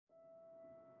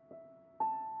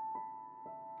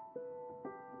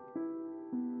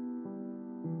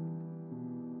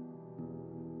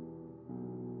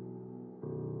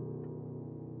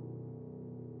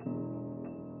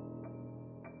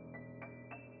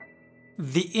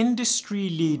the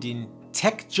industry-leading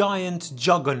tech giant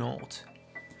juggernaut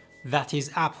that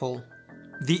is Apple,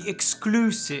 the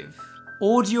exclusive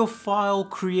audiophile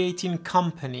creating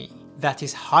company that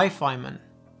is Hifiman,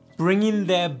 bringing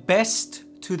their best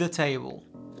to the table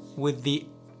with the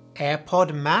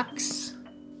AirPod Max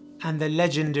and the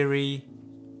legendary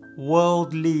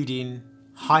world-leading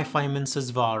Hifiman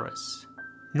Susvaras.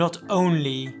 Not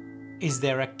only is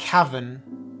there a cavern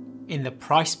in the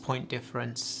price point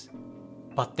difference,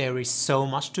 but there is so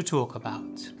much to talk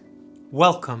about.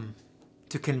 Welcome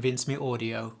to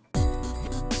ConvinceMeAudio.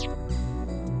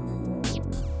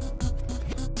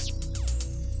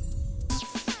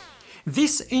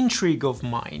 This intrigue of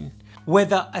mine,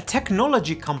 whether a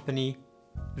technology company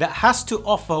that has to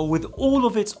offer with all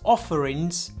of its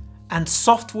offerings and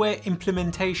software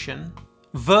implementation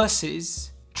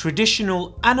versus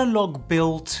traditional analog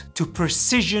built to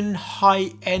precision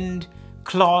high-end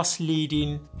class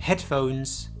leading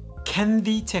headphones, can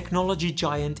the technology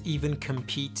giant even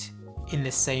compete in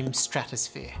the same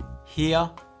stratosphere? Here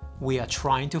we are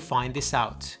trying to find this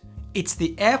out. It's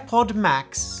the AirPod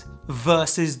Max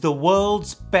versus the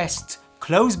world's best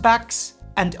closed backs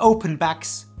and open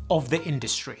backs of the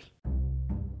industry.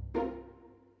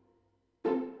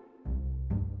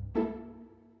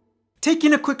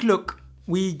 Taking a quick look,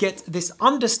 we get this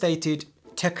understated,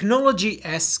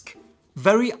 technology-esque,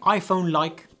 very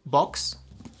iPhone-like box.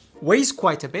 Weighs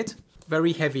quite a bit,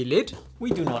 very heavy lid.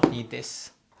 We do not need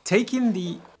this. Taking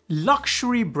the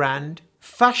luxury brand,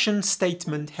 fashion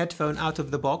statement headphone out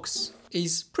of the box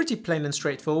is pretty plain and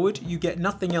straightforward. You get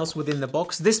nothing else within the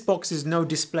box. This box is no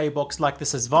display box like the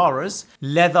Susvaras.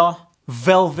 Leather,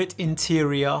 velvet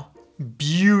interior,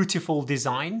 beautiful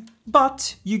design.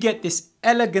 But you get this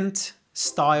elegant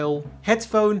style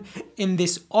headphone in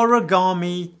this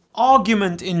origami,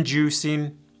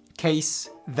 argument-inducing case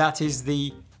that is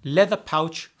the leather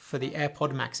pouch for the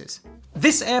AirPod Maxes.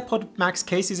 This AirPod Max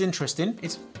case is interesting.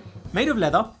 It's made of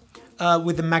leather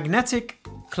with a magnetic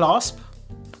clasp.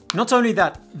 Not only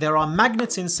that, there are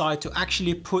magnets inside to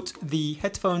actually put the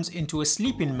headphones into a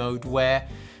sleeping mode where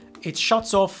it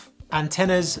shuts off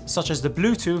antennas such as the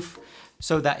Bluetooth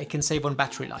so that it can save on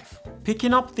battery life.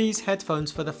 Picking up these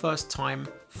headphones for the first time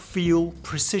feel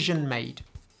precision made.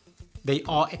 They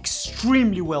are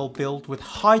extremely well built with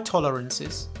high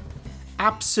tolerances,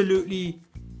 absolutely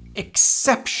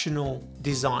exceptional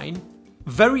design,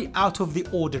 very out of the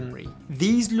ordinary.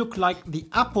 These look like the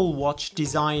Apple Watch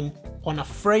design on a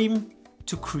frame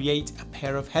to create a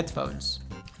pair of headphones.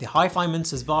 The Hifiman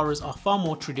Susvaras are far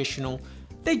more traditional,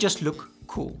 they just look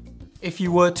cool. If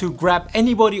you were to grab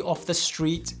anybody off the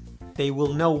street, they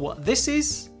will know what this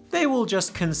is, they will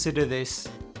just consider this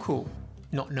cool,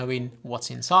 not knowing what's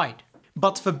inside.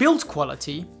 But for build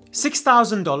quality,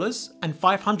 $6,000 and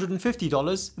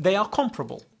 $550, they are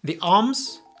comparable. The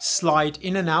arms slide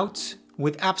in and out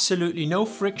with absolutely no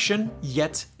friction,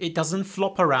 yet it doesn't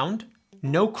flop around.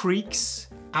 No creaks,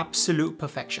 absolute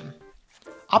perfection.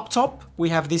 Up top, we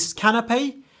have this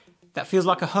canapé that feels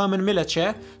like a Herman Miller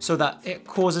chair so that it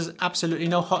causes absolutely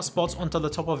no hot spots onto the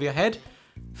top of your head.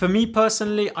 For me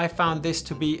personally, I found this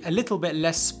to be a little bit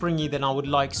less springy than I would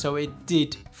like, so it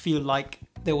did feel like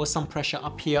there was some pressure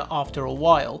up here after a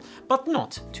while, but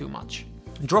not too much.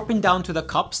 Dropping down to the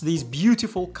cups, these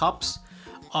beautiful cups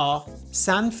are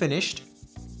sand finished.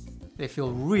 They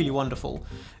feel really wonderful.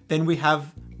 Then we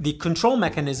have the control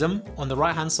mechanism on the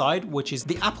right hand side, which is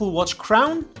the Apple Watch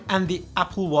crown and the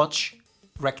Apple Watch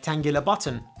rectangular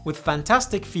button with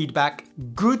fantastic feedback,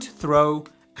 good throw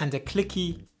and a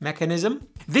clicky mechanism.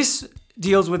 This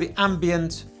deals with the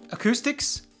ambient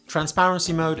acoustics,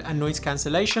 transparency mode and noise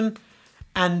cancellation.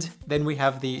 And then we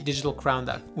have the digital crown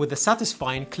that with a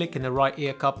satisfying click in the right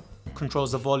ear cup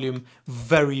controls the volume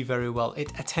very, very well.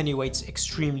 It attenuates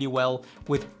extremely well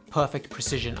with perfect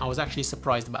precision. I was actually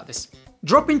surprised about this.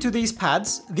 Dropping to these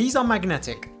pads, these are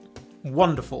magnetic.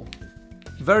 Wonderful.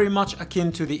 Very much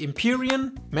akin to the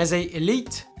Empyrean, Meze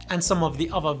Elite, and some of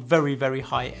the other very, very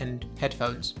high-end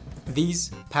headphones.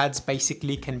 These pads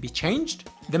basically can be changed.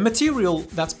 The material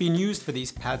that's been used for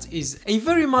these pads is a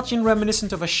very much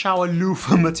reminiscent of a shower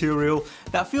loofah material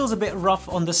that feels a bit rough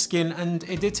on the skin, and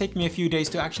it did take me a few days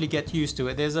to actually get used to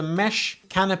it. There's a mesh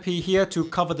canopy here to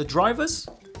cover the drivers,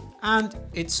 and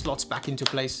it slots back into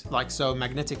place like so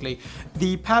magnetically.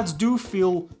 The pads do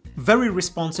feel very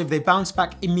responsive. They bounce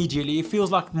back immediately. It feels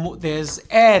like there's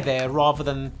air there rather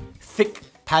than thick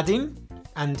padding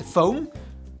and foam.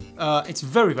 It's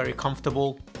very, very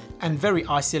comfortable and very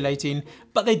isolating,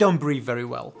 but they don't breathe very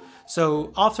well.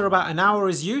 So after about an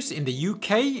hour's use in the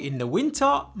UK in the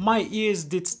winter, my ears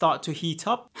did start to heat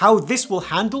up. How this will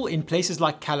handle in places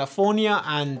like California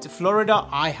and Florida,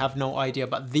 I have no idea,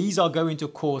 but these are going to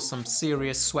cause some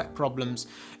serious sweat problems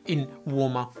in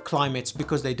warmer climates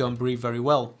because they don't breathe very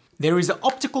well. There is an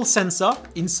optical sensor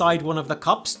inside one of the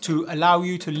cups to allow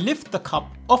you to lift the cup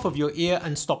off of your ear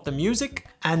and stop the music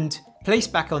and place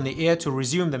back on the ear to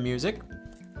resume the music.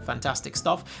 Fantastic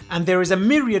stuff. And there is a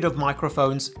myriad of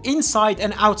microphones inside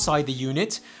and outside the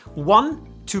unit. One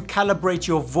to calibrate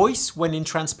your voice when in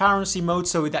transparency mode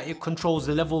so that it controls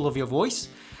the level of your voice,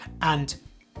 and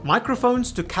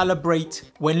microphones to calibrate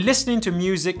when listening to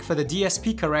music for the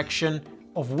DSP correction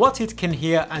of what it can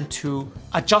hear and to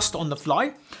adjust on the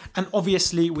fly. And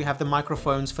obviously we have the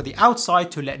microphones for the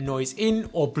outside to let noise in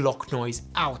or block noise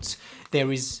out.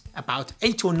 There is about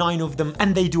 8 or 9 of them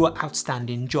and they do an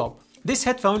outstanding job. This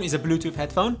headphone is a Bluetooth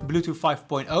headphone, Bluetooth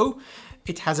 5.0.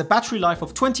 It has a battery life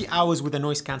of 20 hours with a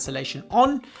noise cancellation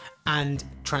on and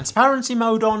transparency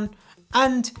mode on.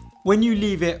 And when you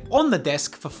leave it on the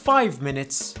desk for 5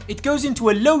 minutes, it goes into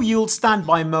a low yield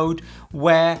standby mode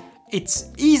where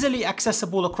it's easily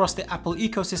accessible across the Apple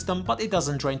ecosystem, but it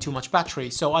doesn't drain too much battery.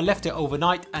 So I left it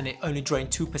overnight and it only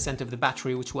drained 2% of the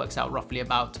battery, which works out roughly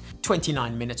about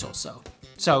 29 minutes or so.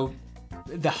 So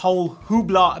the whole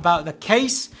hoopla about the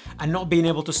case and not being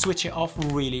able to switch it off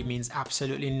really means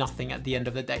absolutely nothing at the end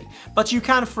of the day. But you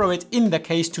can throw it in the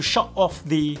case to shut off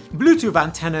the Bluetooth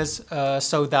antennas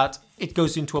so that it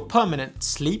goes into a permanent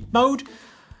sleep mode.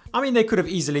 I mean, they could have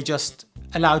easily just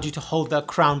allowed you to hold the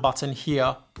crown button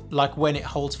here, like when it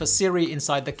holds for Siri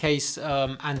inside the case,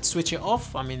 and switch it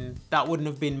off. I mean, that wouldn't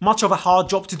have been much of a hard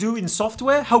job to do in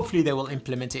software. Hopefully they will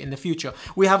implement it in the future.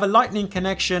 We have a lightning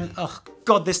connection. Oh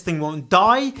God, this thing won't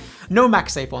die. No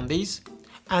MagSafe on these,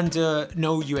 and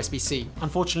no USB-C.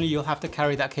 Unfortunately, you'll have to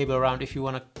carry that cable around if you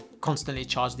want to constantly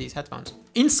charge these headphones.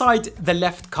 Inside the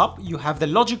left cup, you have the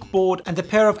logic board and a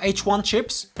pair of H1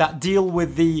 chips that deal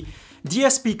with the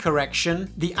DSP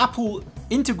correction, the Apple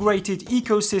integrated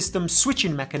ecosystem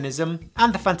switching mechanism,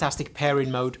 and the fantastic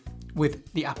pairing mode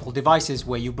with the Apple devices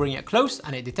where you bring it close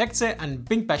and it detects it and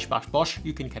bing bash bash bosh,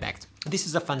 you can connect. This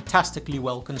is a fantastically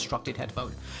well constructed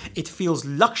headphone. It feels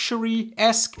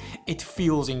luxury-esque, it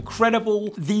feels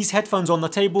incredible. These headphones on the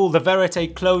table, the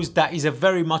Verite Closed, that is a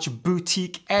very much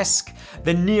boutique-esque.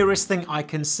 The nearest thing I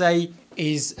can say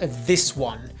is this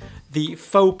one, the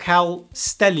Focal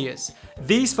Stellias.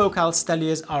 These Focal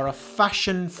Stellias are a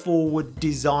fashion-forward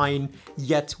design,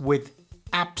 yet with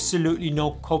absolutely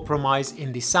no compromise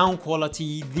in the sound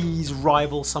quality. These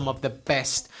rival some of the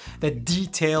best. The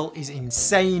detail is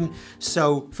insane.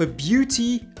 So for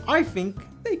beauty, I think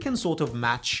they can sort of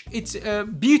match. It's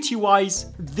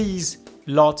beauty-wise, these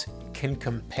lot can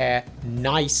compare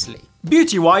nicely.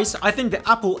 Beauty-wise, I think the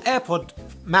Apple AirPods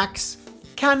Max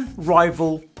can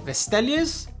rival the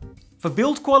Stellias. For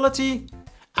build quality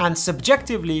and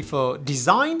subjectively for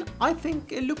design, I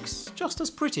think it looks just as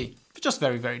pretty. Just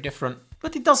very, very different.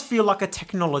 But it does feel like a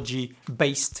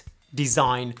technology-based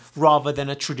design rather than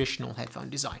a traditional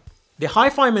headphone design. The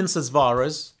Hifiman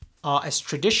Susvaras are as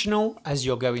traditional as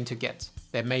you're going to get.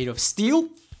 They're made of steel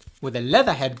with a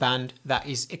leather headband that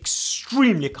is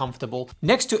extremely comfortable.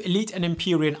 Next to Elite and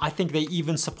Empyrean, I think they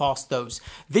even surpass those.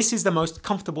 This is the most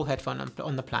comfortable headphone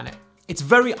on the planet. It's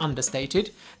very understated.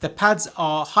 The pads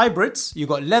are hybrids. You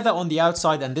got leather on the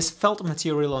outside and this felt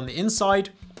material on the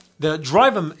inside. The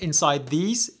driver inside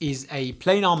these is a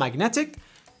planar magnetic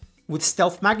with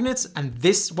stealth magnets, and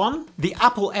this one, the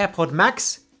Apple AirPods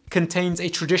Max, contains a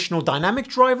traditional dynamic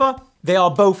driver. They are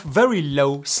both very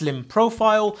low, slim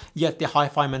profile, yet the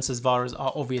Hifiman Susvaras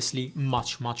are obviously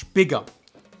much, much bigger.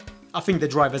 I think the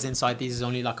drivers inside these is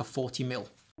only like a 40mm.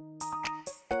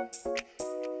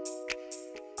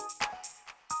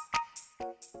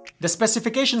 The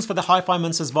specifications for the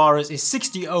Hifiman Susvaras is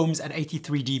 60 ohms and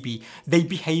 83 dB. They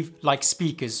behave like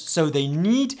speakers, so they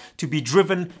need to be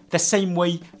driven the same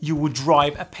way you would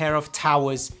drive a pair of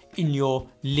towers in your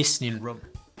listening room.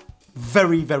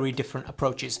 Very, very different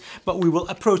approaches, but we will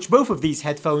approach both of these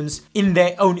headphones in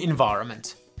their own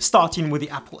environment, starting with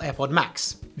the Apple AirPods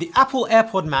Max. The Apple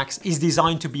AirPods Max is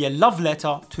designed to be a love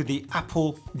letter to the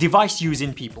Apple device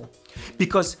using people.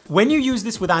 Because when you use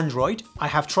this with Android, I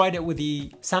have tried it with the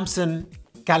Samsung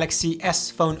Galaxy S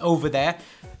phone over there,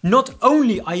 not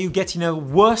only are you getting a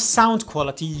worse sound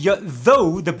quality, yet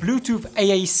though the Bluetooth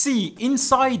AAC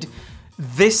inside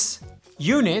this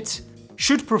unit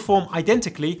should perform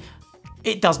identically,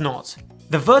 it does not.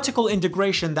 The vertical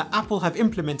integration that Apple have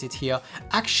implemented here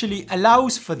actually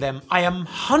allows for them, I am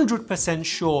 100%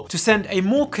 sure, to send a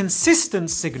more consistent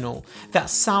signal that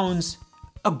sounds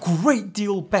a great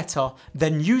deal better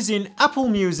than using Apple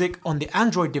Music on the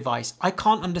Android device. I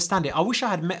can't understand it. I wish I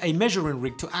had a measuring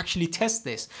rig to actually test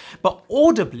this. But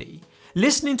audibly,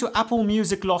 listening to Apple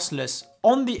Music lossless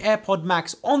on the AirPod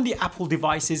Max on the Apple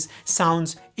devices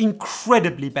sounds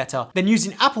incredibly better than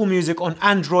using Apple Music on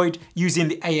Android using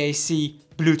the AAC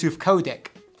Bluetooth codec,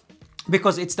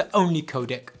 because it's the only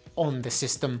codec on the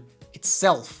system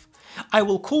itself. I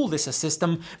will call this a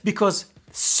system because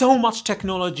so much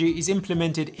technology is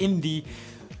implemented in the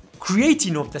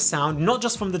creating of the sound, not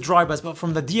just from the drivers, but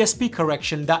from the DSP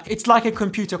correction, that it's like a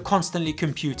computer constantly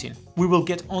computing. We will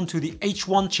get onto the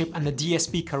H1 chip and the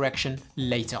DSP correction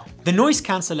later. The noise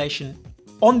cancellation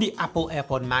on the Apple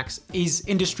AirPod Max is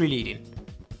industry leading.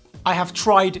 I have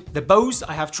tried the Bose,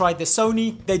 I have tried the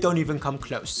Sony, they don't even come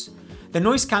close. The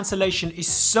noise cancellation is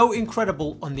so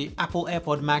incredible on the Apple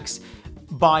AirPod Max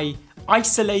by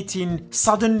isolating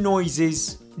sudden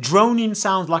noises, droning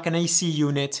sounds like an AC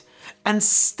unit, and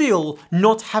still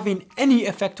not having any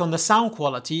effect on the sound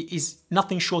quality is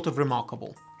nothing short of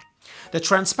remarkable. The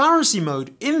transparency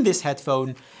mode in this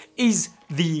headphone is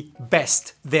the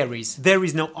best there is. There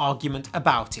is no argument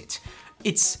about it.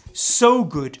 It's so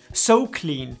good, so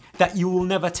clean, that you will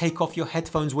never take off your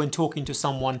headphones when talking to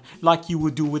someone like you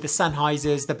would do with the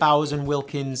Sennheisers, the Bowers &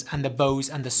 Wilkins, and the Bose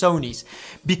and the Sonys,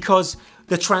 because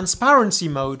the transparency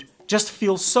mode just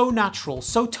feels so natural,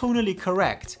 so tonally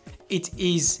correct. It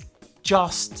is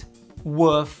just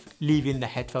worth leaving the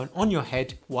headphone on your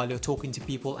head while you're talking to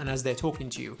people and as they're talking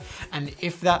to you. And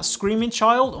if that screaming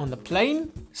child on the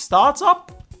plane starts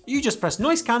up, you just press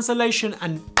noise cancellation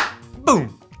and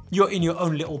boom, you're in your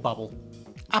own little bubble.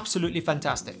 Absolutely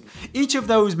fantastic. Each of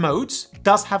those modes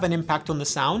does have an impact on the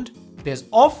sound. There's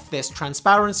off, there's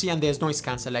transparency, and there's noise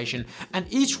cancellation. And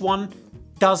each one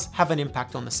does have an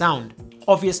impact on the sound.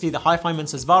 Obviously, the Hifiman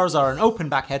Susvaras are an open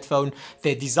back headphone.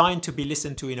 They're designed to be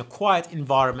listened to in a quiet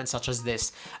environment such as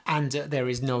this, and there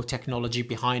is no technology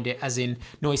behind it, as in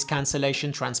noise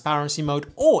cancellation, transparency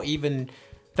mode, or even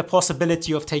the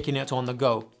possibility of taking it on the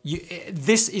go.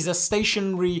 This is a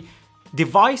stationary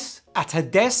device at a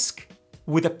desk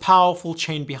with a powerful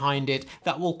chain behind it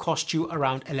that will cost you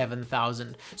around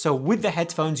 11,000. So with the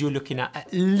headphones, you're looking at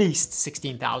least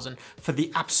 16,000 for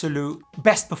the absolute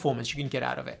best performance you can get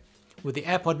out of it. With the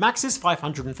AirPod Maxes,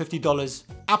 $550,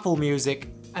 Apple Music,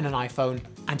 and an iPhone,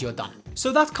 and you're done.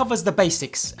 So that covers the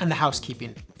basics and the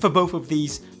housekeeping for both of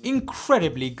these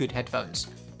incredibly good headphones.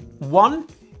 One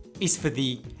is for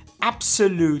the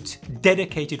absolute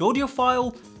dedicated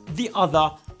audiophile, the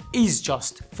other is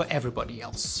just for everybody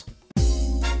else.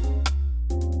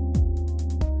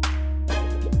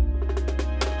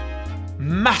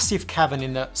 Massive cavern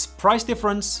in the price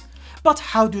difference, but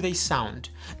how do they sound?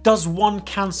 Does one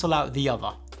cancel out the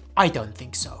other? I don't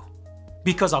think so.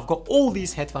 Because I've got all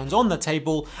these headphones on the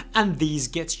table and these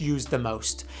get used the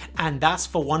most. And that's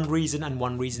for one reason and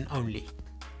one reason only.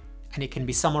 And it can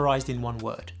be summarized in one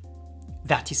word.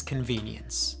 That is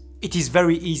convenience. It is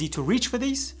very easy to reach for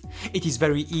these. It is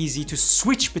very easy to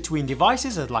switch between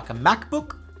devices like a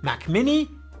MacBook, Mac Mini,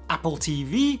 Apple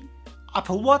TV,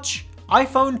 Apple Watch,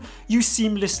 iPhone. You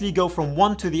seamlessly go from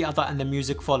one to the other and the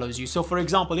music follows you. So for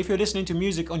example, if you're listening to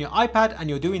music on your iPad and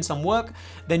you're doing some work,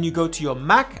 then you go to your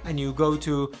Mac and you go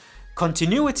to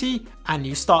continuity and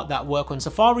you start that work on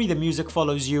Safari, the music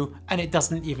follows you and it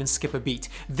doesn't even skip a beat.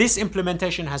 This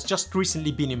implementation has just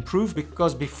recently been improved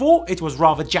because before it was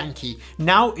rather janky.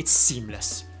 Now it's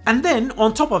seamless. And then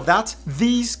on top of that,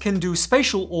 these can do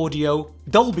spatial audio,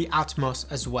 Dolby Atmos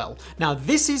as well. Now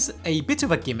this is a bit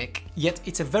of a gimmick, yet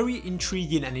it's a very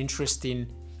intriguing and interesting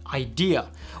idea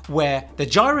where the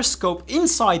gyroscope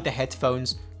inside the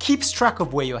headphones keeps track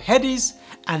of where your head is,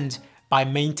 and by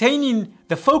maintaining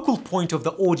the focal point of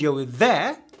the audio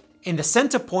there, in the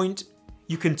center point,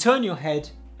 you can turn your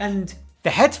head and the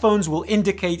headphones will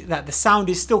indicate that the sound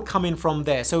is still coming from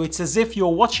there. So it's as if you're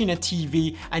watching a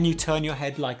TV and you turn your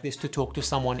head like this to talk to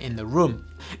someone in the room.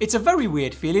 It's a very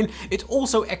weird feeling. It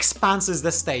also expands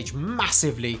the stage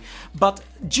massively, but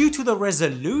due to the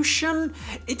resolution,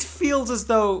 it feels as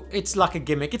though it's like a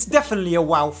gimmick. It's definitely a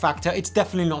wow factor. It's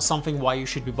definitely not something why you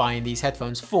should be buying these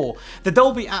headphones for. The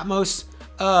Dolby Atmos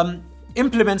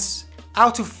implements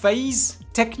out of phase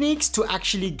techniques to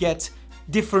actually get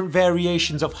different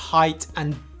variations of height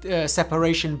and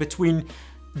separation between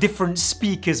different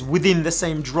speakers within the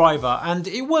same driver, and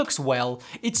it works well.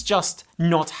 It's just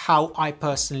not how I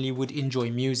personally would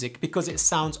enjoy music because it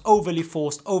sounds overly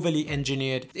forced, overly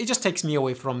engineered. It just takes me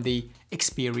away from the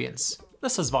experience. The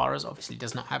Susvara obviously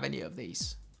does not have any of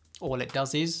these. All it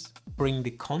does is bring the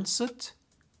concert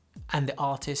and the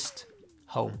artist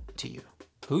home to you.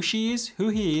 Who she is, who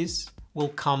he is, will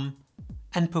come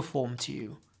and perform to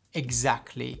you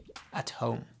exactly at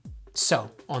home.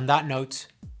 So, on that note,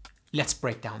 let's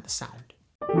break down the sound.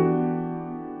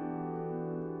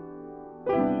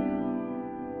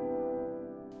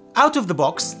 Out of the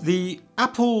box, the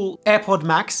Apple AirPods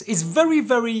Max is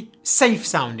very safe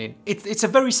sounding. It's a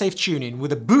very safe tuning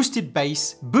with a boosted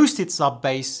bass, boosted sub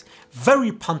bass,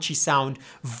 very punchy sound,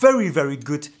 very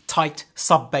good tight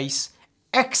sub bass,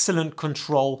 excellent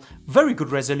control, very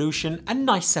good resolution and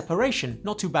nice separation,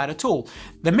 not too bad at all.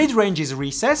 The mid-range is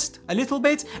recessed a little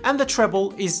bit and the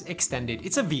treble is extended.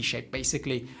 It's a V-shape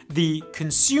basically, the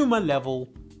consumer level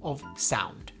of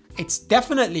sound. It's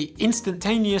definitely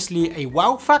instantaneously a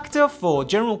wow factor for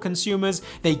general consumers.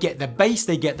 They get the bass,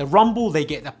 they get the rumble, they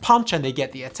get the punch and they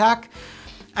get the attack.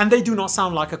 And they do not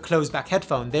sound like a closed back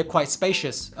headphone. They're quite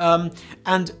spacious.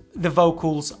 And the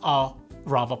vocals are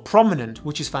rather prominent,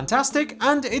 which is fantastic.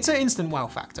 And it's an instant wow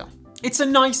factor. It's a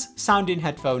nice sounding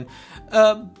headphone,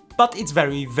 but it's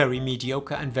very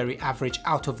mediocre and very average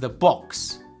out of the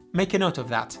box. Make a note of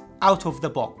that. Out of the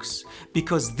box,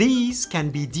 because these can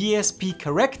be DSP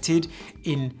corrected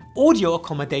in audio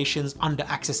accommodations under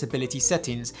accessibility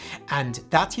settings, and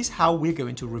that is how we're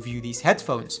going to review these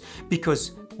headphones,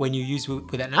 because when you use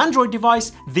with an Android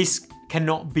device, this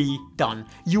cannot be done.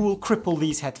 You will cripple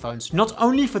these headphones, not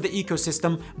only for the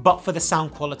ecosystem, but for the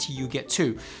sound quality you get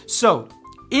too. So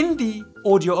in the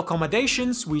audio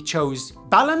accommodations, we chose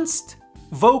balanced,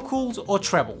 vocals or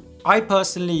treble. I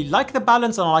personally like the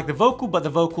balance and I like the vocal, but the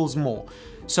vocals more.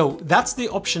 So that's the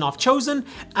option I've chosen,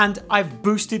 and I've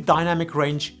boosted dynamic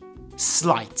range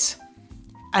slight.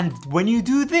 And when you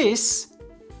do this,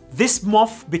 this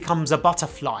moth becomes a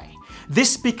butterfly.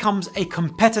 This becomes a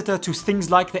competitor to things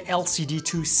like the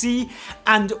LCD2C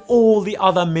and all the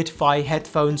other mid-fi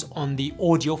headphones on the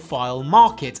audiophile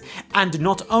market. And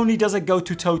not only does it go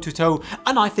toe to toe,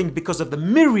 and I think because of the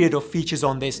myriad of features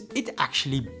on this, it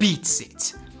actually beats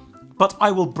it. But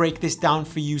I will break this down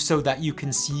for you so that you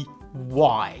can see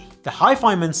why. The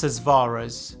Hifiman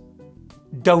Susvaras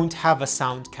don't have a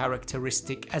sound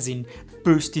characteristic as in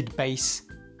boosted bass,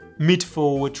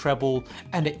 mid-forward treble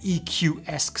and an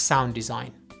EQ-esque sound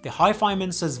design. The Hifiman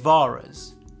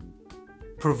Susvaras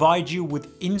provide you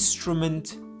with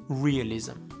instrument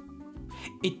realism.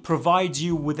 It provides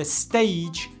you with a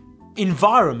stage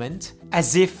environment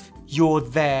as if you're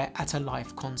there at a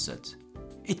live concert.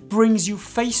 It brings you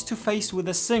face to face with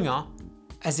a singer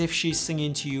as if she's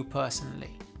singing to you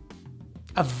personally.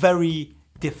 A very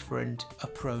different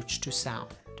approach to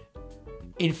sound.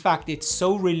 In fact, it's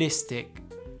so realistic,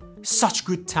 such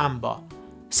good timbre,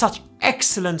 such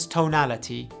excellent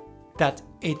tonality that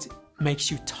it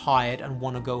makes you tired and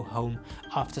want to go home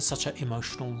after such an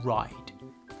emotional ride.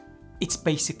 It's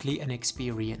basically an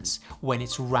experience when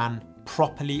it's ran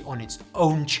properly on its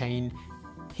own chain.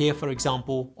 Here, for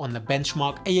example, on the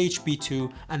benchmark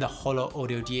AHB2 and the hollow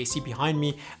audio DAC behind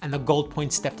me and the gold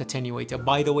point stepped attenuator.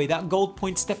 By the way, that gold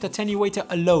point stepped attenuator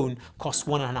alone costs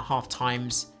 1.5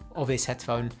 times of this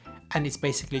headphone, and it's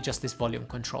basically just this volume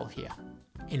control here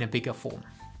in a bigger form.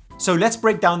 So let's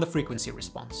break down the frequency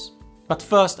response. But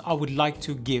first, I would like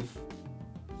to give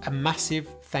a massive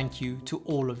thank you to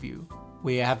all of you.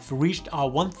 We have reached our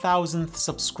 1000th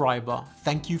subscriber.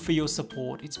 Thank you for your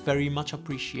support. It's very much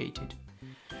appreciated.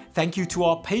 Thank you to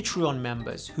our Patreon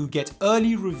members who get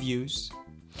early reviews,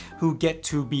 who get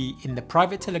to be in the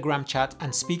private Telegram chat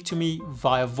and speak to me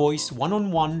via voice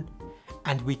one-on-one,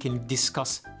 and we can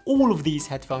discuss all of these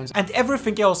headphones and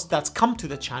everything else that's come to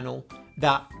the channel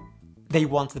that they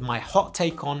wanted my hot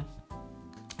take on,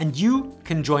 and you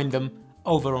can join them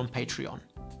over on Patreon.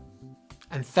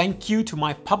 And thank you to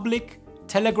my public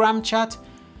Telegram chat.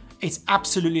 It's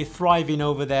absolutely thriving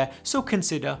over there, so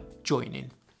consider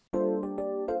joining.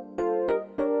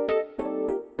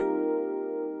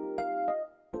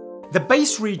 The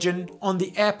bass region on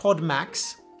the AirPods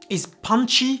Max is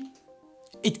punchy,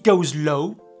 it goes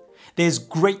low, there's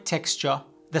great texture,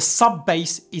 the sub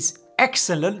bass is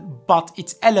excellent but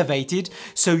it's elevated,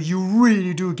 so you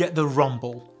really do get the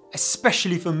rumble.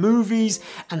 Especially for movies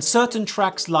and certain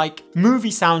tracks like movie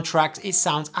soundtracks, it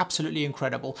sounds absolutely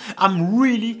incredible. I'm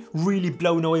really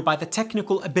blown away by the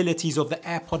technical abilities of the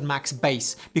AirPods Max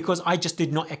bass, because I just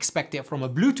did not expect it from a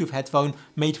Bluetooth headphone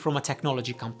made from a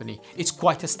technology company. It's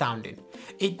quite astounding.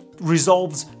 It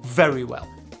resolves very well.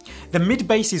 The mid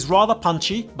bass is rather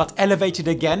punchy, but elevated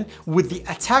again, with the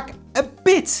attack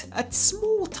a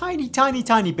small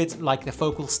tiny bit like the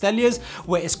focal Stellias,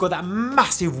 where it's got that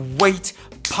massive weight,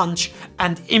 punch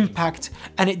and impact,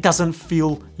 and it doesn't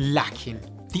feel lacking.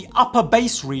 The upper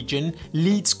bass region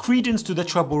leads credence to the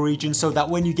treble region so that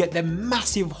when you get the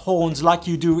massive horns like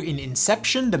you do in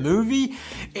Inception, the movie,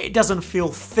 it doesn't feel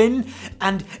thin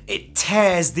and it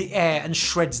tears the air and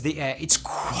shreds the air. It's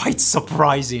quite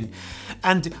surprising.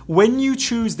 And when you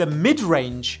choose the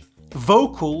mid-range,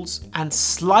 vocals and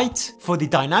slight for the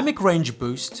dynamic range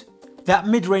boost, that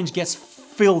mid-range gets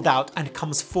filled out and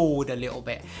comes forward a little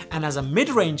bit. And as a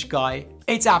mid-range guy,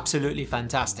 it's absolutely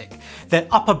fantastic. The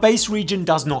upper bass region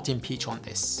does not impeach on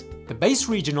this. The bass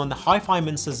region on the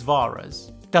Hifiman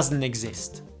Susvaras doesn't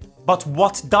exist. But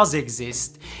what does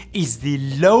exist is the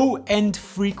low-end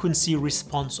frequency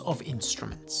response of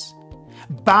instruments,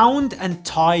 bound and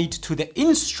tied to the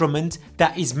instrument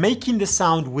that is making the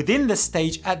sound within the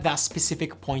stage at that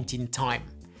specific point in time.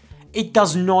 It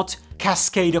does not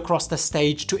cascade across the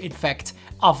stage to affect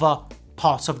other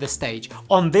parts of the stage.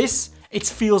 On this, it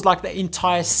feels like the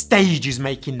entire stage is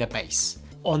making the bass.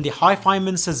 On the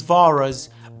Hifiman Susvaras,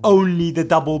 only the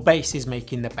double bass is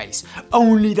making the bass.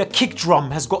 Only the kick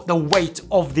drum has got the weight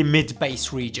of the mid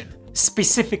bass region,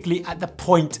 specifically at the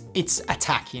point it's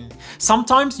attacking.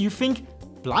 Sometimes you think,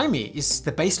 blimey, is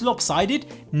the bass lopsided?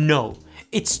 No.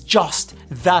 It's just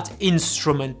that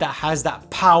instrument that has that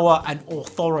power and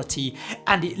authority,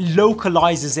 and it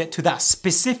localizes it to that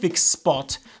specific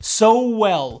spot so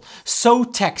well, so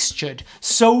textured,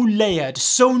 so layered,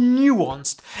 so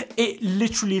nuanced. It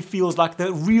literally feels like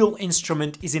the real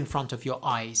instrument is in front of your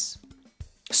eyes.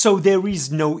 So there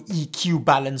is no EQ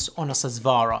balance on a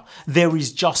Susvara. There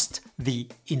is just the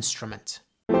instrument.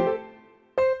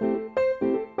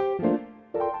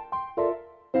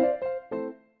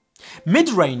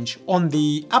 Mid-range on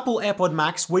the Apple AirPods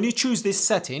Max, when you choose this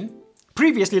setting,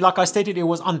 previously, like I stated, it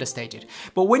was understated.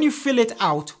 But when you fill it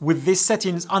out with these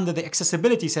settings under the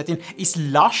accessibility setting, it's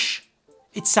lush.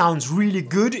 It sounds really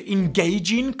good,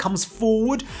 engaging, comes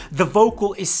forward. The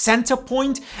vocal is center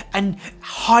point and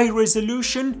high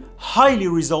resolution, highly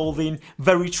resolving,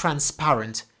 very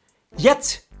transparent.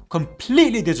 Yet,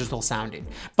 completely digital sounding.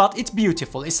 But it's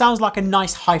beautiful. It sounds like a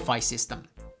nice hi-fi system.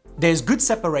 There's good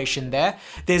separation there,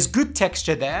 there's good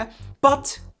texture there,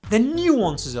 but the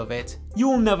nuances of it, you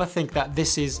will never think that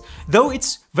this is, though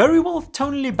it's very well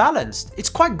tonally balanced, it's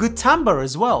quite good timbre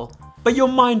as well, but your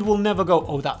mind will never go,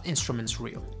 oh, that instrument's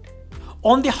real.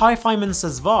 On the Hifiman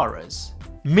Susvaras,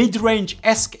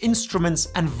 mid-range-esque instruments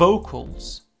and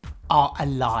vocals are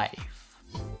alive.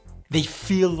 They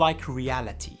feel like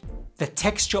reality. The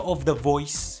texture of the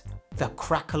voice, the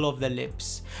crackle of the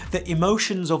lips, the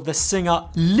emotions of the singer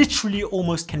literally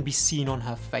almost can be seen on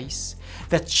her face.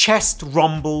 The chest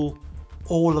rumble,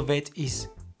 all of it is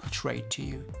portrayed to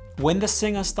you. When the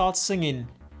singer starts singing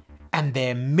and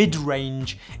their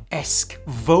mid-range-esque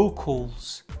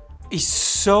vocals is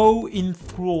so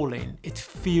enthralling, it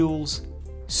feels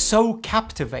so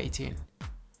captivating.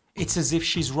 It's as if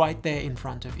she's right there in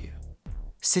front of you,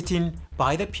 sitting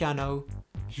by the piano,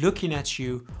 looking at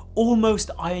you, almost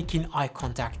making eye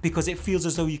contact, because it feels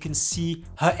as though you can see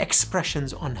her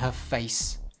expressions on her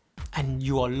face and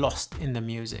you are lost in the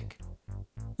music.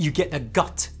 You get the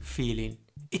gut feeling.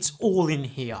 It's all in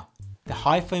here. The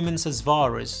Hifiman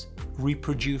Susvaras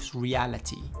reproduce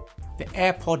reality. The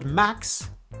AirPods Max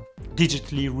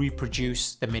digitally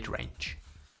reproduce the mid-range.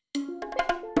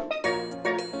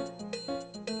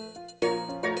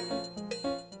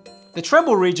 The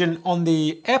treble region on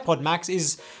the AirPods Max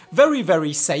is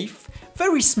very safe,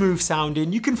 very smooth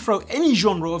sounding. You can throw any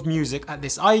genre of music at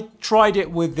this. I tried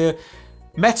it with the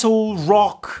metal,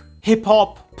 rock, hip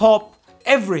hop, pop,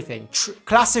 everything,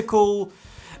 classical,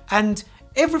 and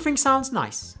everything sounds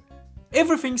nice.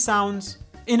 Everything sounds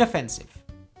inoffensive.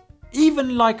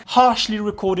 Even like harshly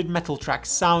recorded metal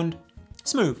tracks sound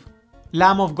smooth.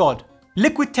 Lamb of God,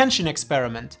 Liquid Tension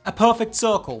Experiment, A Perfect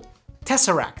Circle,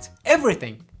 Tesseract,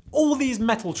 everything. All these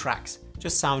metal tracks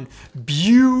just sound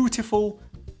beautiful,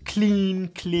 clean,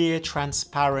 clear,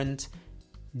 transparent,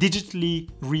 digitally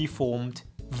reformed,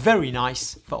 very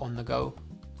nice for on the go.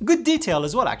 Good detail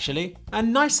as well actually,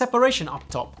 and nice separation up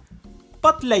top,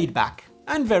 but laid back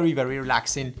and very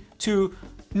relaxing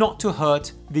not to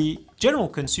hurt the general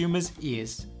consumer's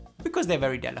ears, because they're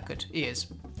very delicate ears.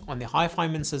 On the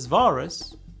Hifiman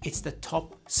Susvaras, it's the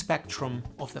top spectrum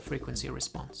of the frequency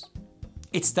response.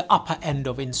 It's the upper end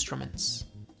of instruments.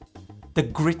 The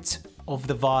grit of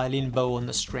the violin bow on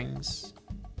the strings,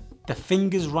 the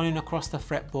fingers running across the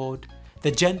fretboard,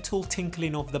 the gentle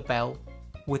tinkling of the bell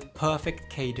with perfect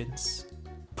cadence,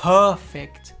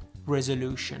 perfect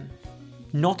resolution,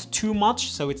 Not too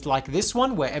much, so it's like this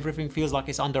one where everything feels like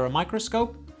it's under a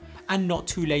microscope, and not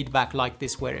too laid back like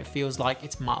this where it feels like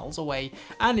it's miles away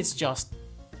and it's just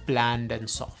bland and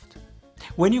soft.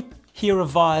 When you hear a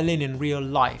violin in real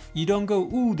life, you don't go,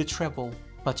 ooh, the treble,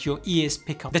 but your ears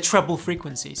pick up the treble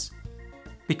frequencies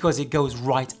because it goes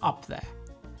right up there.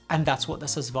 And that's what the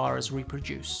Susvaras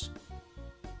reproduce.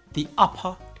 The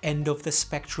upper end of the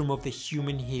spectrum of the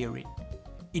human hearing,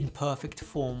 in perfect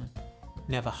form,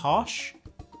 never harsh,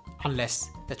 unless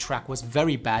the track was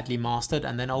very badly mastered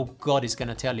and then, oh God is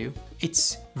gonna tell you.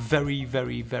 It's very,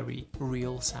 very, very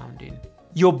real sounding.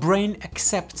 Your brain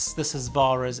accepts the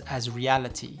Susvaras as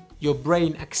reality. Your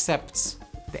brain accepts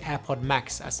the AirPod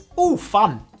Max as, oh,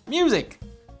 fun, music.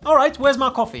 All right, where's my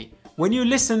coffee? When you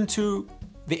listen to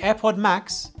the AirPod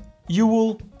Max, you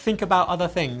will think about other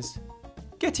things.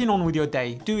 Getting on with your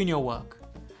day, doing your work.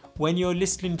 When you're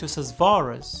listening to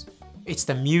Susvaras, it's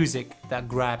the music that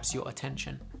grabs your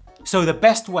attention. So the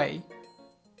best way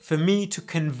for me to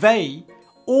convey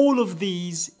all of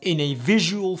these in a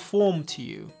visual form to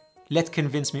you, let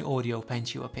ConvinceMeAudio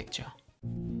paint you a picture.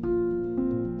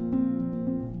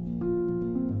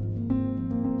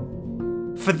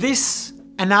 For this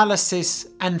analysis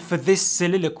and for this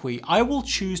soliloquy, I will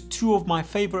choose two of my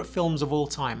favorite films of all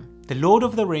time, The Lord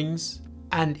of the Rings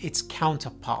and its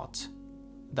counterpart,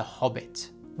 The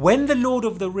Hobbit. When The Lord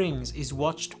of the Rings is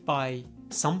watched by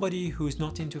somebody who's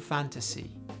not into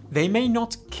fantasy, they may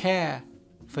not care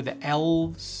for the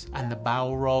elves and the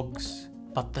Balrogs,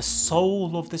 but the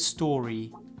soul of the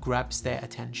story grabs their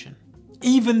attention.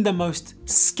 Even the most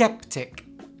skeptic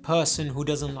person who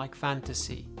doesn't like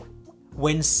fantasy,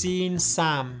 when seeing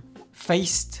Sam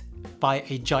faced by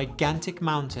a gigantic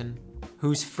mountain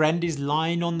whose friend is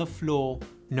lying on the floor,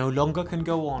 no longer can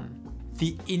go on,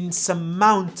 the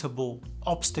insurmountable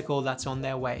obstacle that's on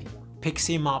their way picks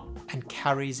him up and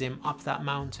carries him up that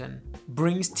mountain,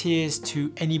 brings tears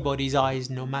to anybody's eyes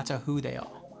no matter who they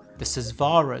are. The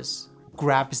Susvaras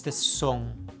grabs the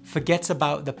song, forgets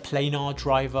about the planar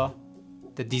driver,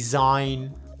 the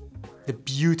design, the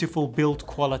beautiful build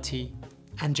quality,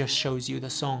 and just shows you the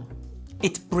song.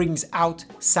 It brings out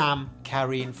Sam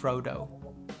carrying Frodo.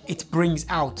 It brings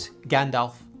out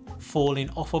Gandalf falling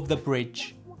off of the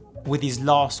bridge with his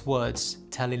last words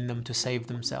telling them to save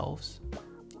themselves.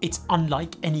 It's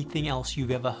unlike anything else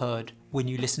you've ever heard when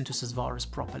you listen to Susvaras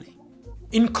properly.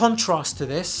 In contrast to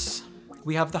this,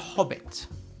 we have The Hobbit.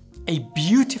 A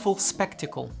beautiful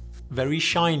spectacle, very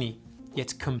shiny,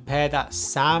 yet compare that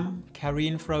Sam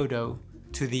carrying Frodo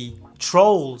to the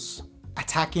trolls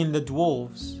attacking the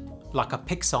dwarves like a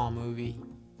Pixar movie.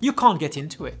 You can't get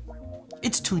into it.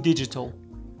 It's too digital.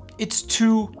 It's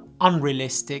too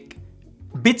unrealistic.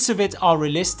 Bits of it are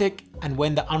realistic, and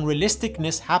when the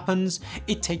unrealisticness happens,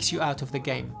 it takes you out of the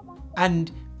game.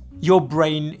 And your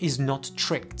brain is not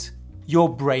tricked. Your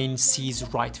brain sees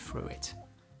right through it.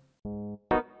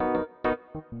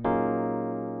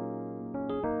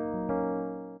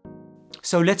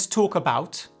 So let's talk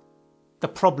about the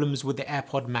problems with the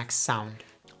AirPod Max sound.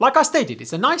 Like I stated,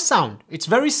 it's a nice sound. It's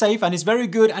very safe and it's very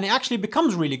good, and it actually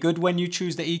becomes really good when you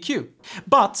choose the EQ.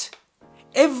 But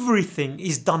everything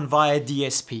is done via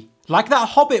DSP. Like that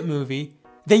Hobbit movie,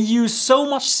 they used so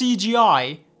much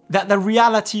CGI that the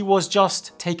reality was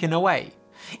just taken away.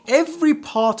 Every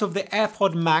part of the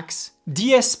AirPod Max,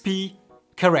 DSP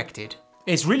corrected.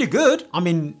 It's really good. I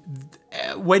mean,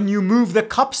 when you move the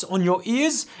cups on your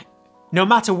ears, no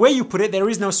matter where you put it, there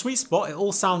is no sweet spot. It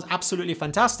all sounds absolutely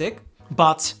fantastic,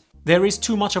 but there is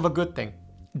too much of a good thing.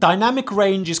 Dynamic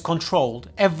range is controlled,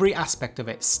 every aspect of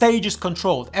it. Stage is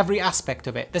controlled, every aspect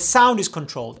of it. The sound is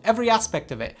controlled, every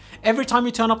aspect of it. Every time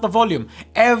you turn up the volume,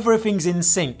 everything's in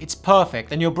sync. It's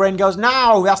perfect. And your brain goes,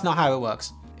 no, that's not how it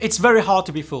works. It's very hard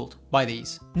to be fooled by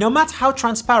these. No matter how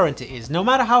transparent it is, no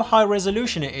matter how high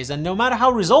resolution it is, and no matter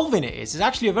how resolving it is, it's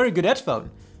actually a very good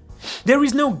headphone. There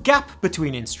is no gap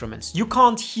between instruments. You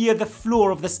can't hear the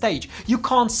floor of the stage. You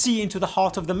can't see into the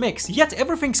heart of the mix. Yet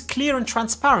everything's clear and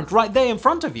transparent right there in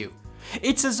front of you.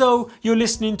 It's as though you're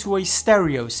listening to a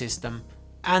stereo system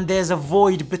and there's a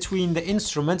void between the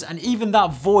instruments, and even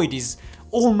that void is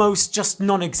almost just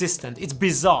non-existent. It's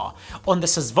bizarre. On the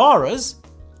Susvaras,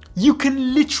 you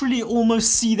can literally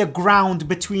almost see the ground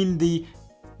between the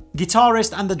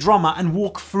guitarist and the drummer and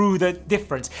walk through the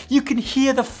difference. You can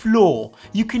hear the floor,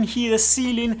 you can hear the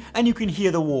ceiling, and you can hear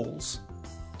the walls.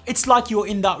 It's like you're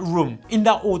in that room, in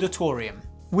that auditorium.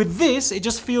 With this, it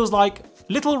just feels like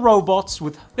little robots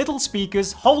with little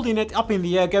speakers holding it up in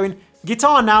the air going,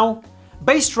 guitar now,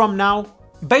 bass drum now,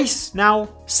 bass now,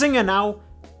 singer now,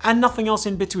 and nothing else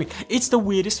in between. It's the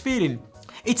weirdest feeling.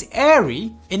 It's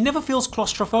airy, it never feels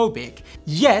claustrophobic,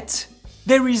 yet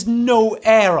There is no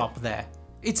air up there.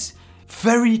 It's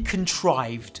very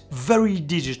contrived, very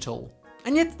digital.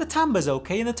 And yet the timbre's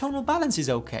okay and the tonal balance is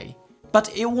okay.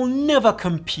 But it will never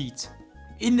compete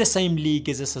in the same league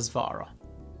as a Susvara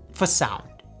for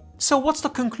sound. So what's the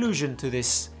conclusion to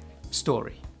this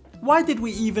story? Why did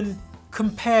we even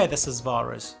compare the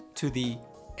Susvaras to the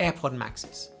AirPod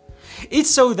Maxes? It's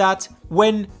so that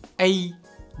when a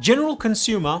general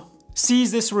consumer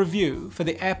sees this review for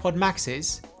the AirPod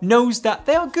Maxes, knows that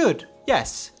they are good,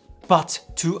 yes, but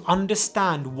to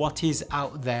understand what is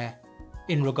out there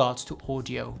in regards to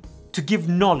audio, to give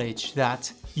knowledge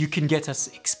that you can get an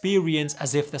experience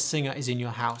as if the singer is in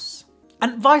your house,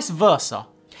 and vice versa.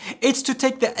 It's to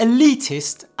take the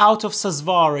elitist out of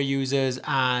Susvara users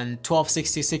and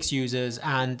 1266 users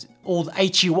and all the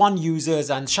HE1 users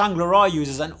and Shangri-La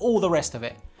users and all the rest of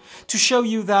it, to show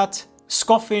you that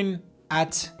scoffing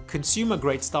at consumer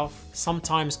grade stuff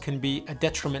sometimes can be a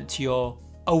detriment to your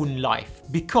own life,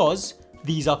 because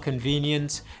these are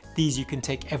convenient, these you can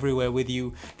take everywhere with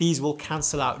you, these will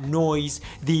cancel out noise,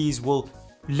 these will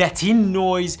let in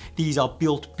noise, these are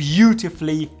built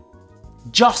beautifully,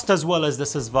 just as well as the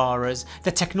Susvaras.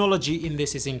 The technology in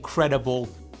this is incredible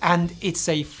and it's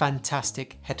a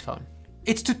fantastic headphone.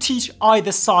 It's to teach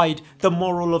either side the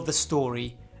moral of the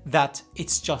story that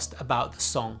it's just about the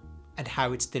song and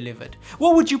how it's delivered.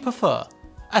 What would you prefer?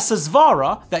 A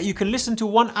Susvara that you can listen to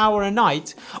 1 hour a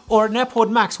night, or an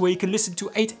AirPod Max where you can listen to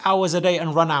 8 hours a day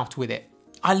and run out with it?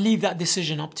 I'll leave that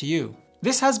decision up to you.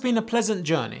 This has been a pleasant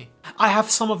journey. I have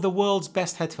some of the world's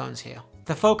best headphones here.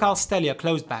 The Focal Stellia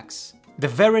closed backs, the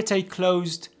Verite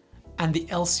Closed, and the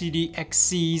LCD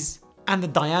XCs, and the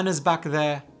Dianas back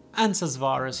there, and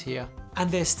Susvaras here.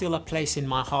 And there's still a place in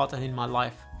my heart and in my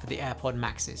life for the AirPod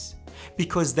Maxes,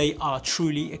 because they are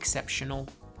truly exceptional,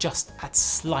 just at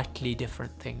slightly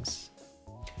different things.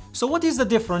 So what is the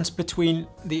difference between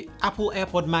the Apple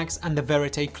AirPod Max and the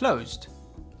Verite Closed?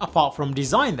 Apart from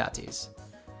design, that is.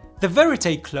 The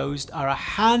Verite Closed are a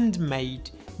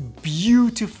handmade,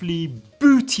 beautifully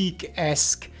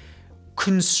boutique-esque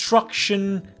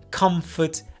construction,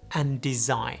 comfort and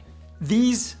design.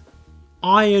 These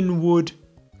ironwood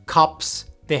cups,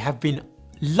 they have been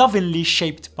lovingly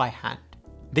shaped by hand.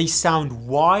 They sound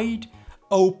wide,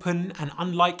 open and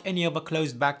unlike any other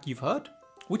closed back you've heard,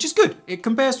 which is good. It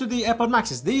compares to the AirPod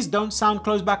Maxes. These don't sound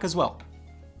closed back as well.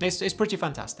 It's pretty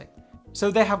fantastic. So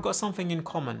they have got something in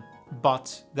common,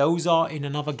 but those are in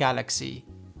another galaxy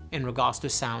in regards to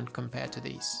sound compared to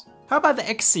these. How about the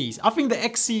XCs? I think the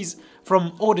XCs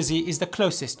from Audeze is the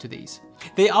closest to these.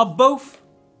 They are both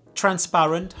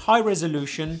transparent, high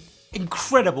resolution,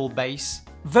 incredible bass,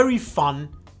 very fun.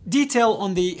 Detail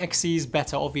on the XC is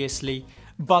better, obviously,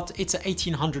 but it's an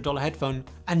 $1,800 headphone,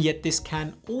 and yet this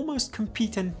can almost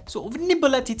compete and sort of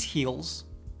nibble at its heels.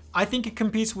 I think it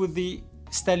competes with the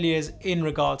Stellias in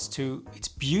regards to its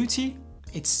beauty,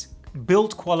 its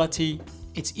build quality,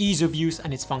 its ease of use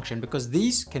and its function, because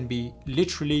these can be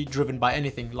literally driven by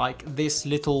anything, like this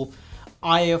little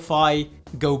IFI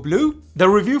Go Blue. The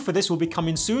review for this will be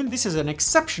coming soon. This is an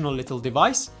exceptional little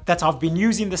device that I've been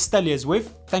using the Stellias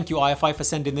with. Thank you IFI for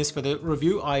sending this for the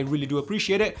review. I really do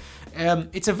appreciate it.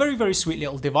 It's a very, very sweet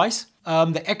little device.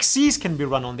 The XCs can be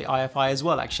run on the IFI as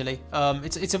well, actually.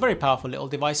 It's a very powerful little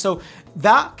device. So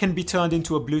that can be turned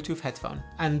into a Bluetooth headphone,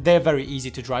 and they're very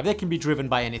easy to drive. They can be driven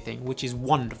by anything, which is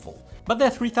wonderful. But they're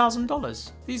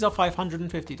 $3,000. These are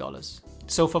 $550.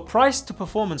 So for price to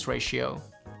performance ratio,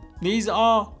 these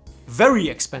are very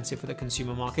expensive for the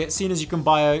consumer market, seeing as you can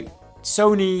buy a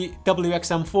Sony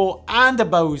WXM4 and a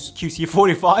Bose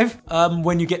QC45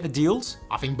 when you get the deals.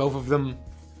 I think both of them,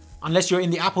 unless you're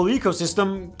in the Apple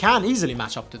ecosystem, can easily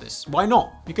match up to this. Why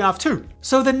not? You can have two.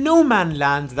 So the no man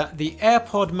land that the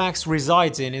AirPod Max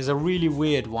resides in is a really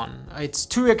weird one. It's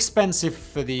too expensive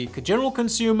for the general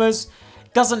consumers,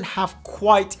 doesn't have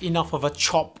quite enough of a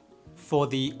chop for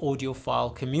the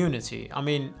audiophile community. I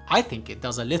mean, I think it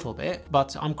does a little bit,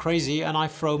 but I'm crazy and I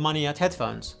throw money at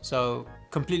headphones. So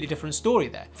completely different story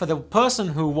there. For the person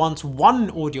who wants one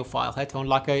audiophile headphone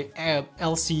like a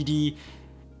LCD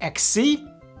XC,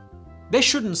 they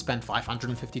shouldn't spend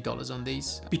 $550 on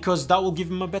these, because that will give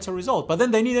them a better result. But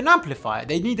then they need an amplifier,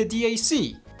 they need a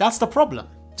DAC. That's the problem.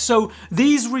 So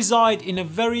these reside in a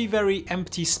very, very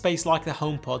empty space like the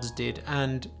HomePods did,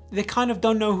 and they kind of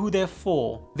don't know who they're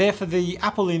for. They're for the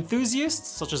Apple enthusiasts,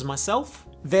 such as myself.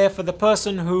 They're for the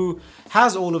person who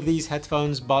has all of these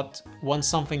headphones but wants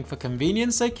something for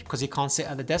convenience sake, because he can't sit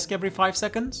at the desk every 5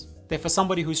 seconds. They're for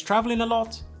somebody who's traveling a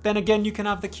lot. Then again, you can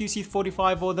have the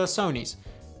QC45 or the Sonys.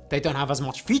 They don't have as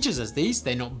much features as these.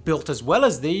 They're not built as well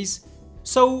as these.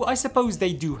 So I suppose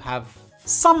they do have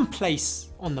some place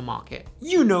on the market.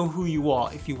 You know who you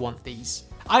are if you want these.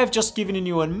 I have just given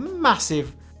you a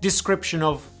massive description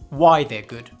of why they're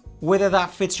good. Whether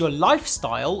that fits your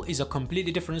lifestyle is a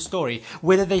completely different story.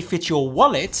 Whether they fit your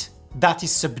wallet, that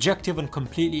is subjective and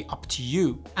completely up to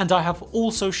you. And I have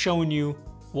also shown you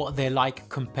what they're like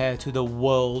compared to the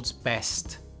world's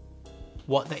best,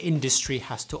 what the industry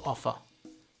has to offer,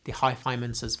 the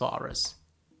Hifiman Susvaras.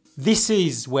 This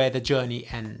is where the journey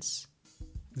ends.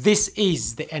 This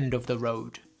is the end of the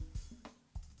road.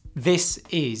 This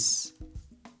is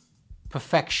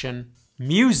perfection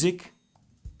music,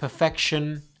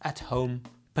 perfection at home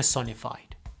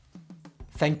personified.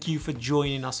 Thank you for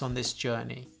joining us on this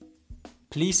journey.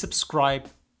 Please subscribe,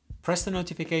 press the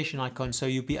notification icon so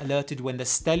you'll be alerted when the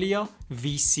Stellia,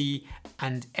 VC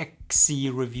and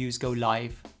XC reviews go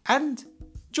live, and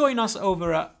join us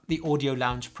over at the Audio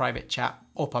Lounge private chat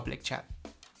or public chat.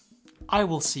 I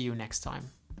will see you next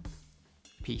time.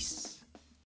 Peace.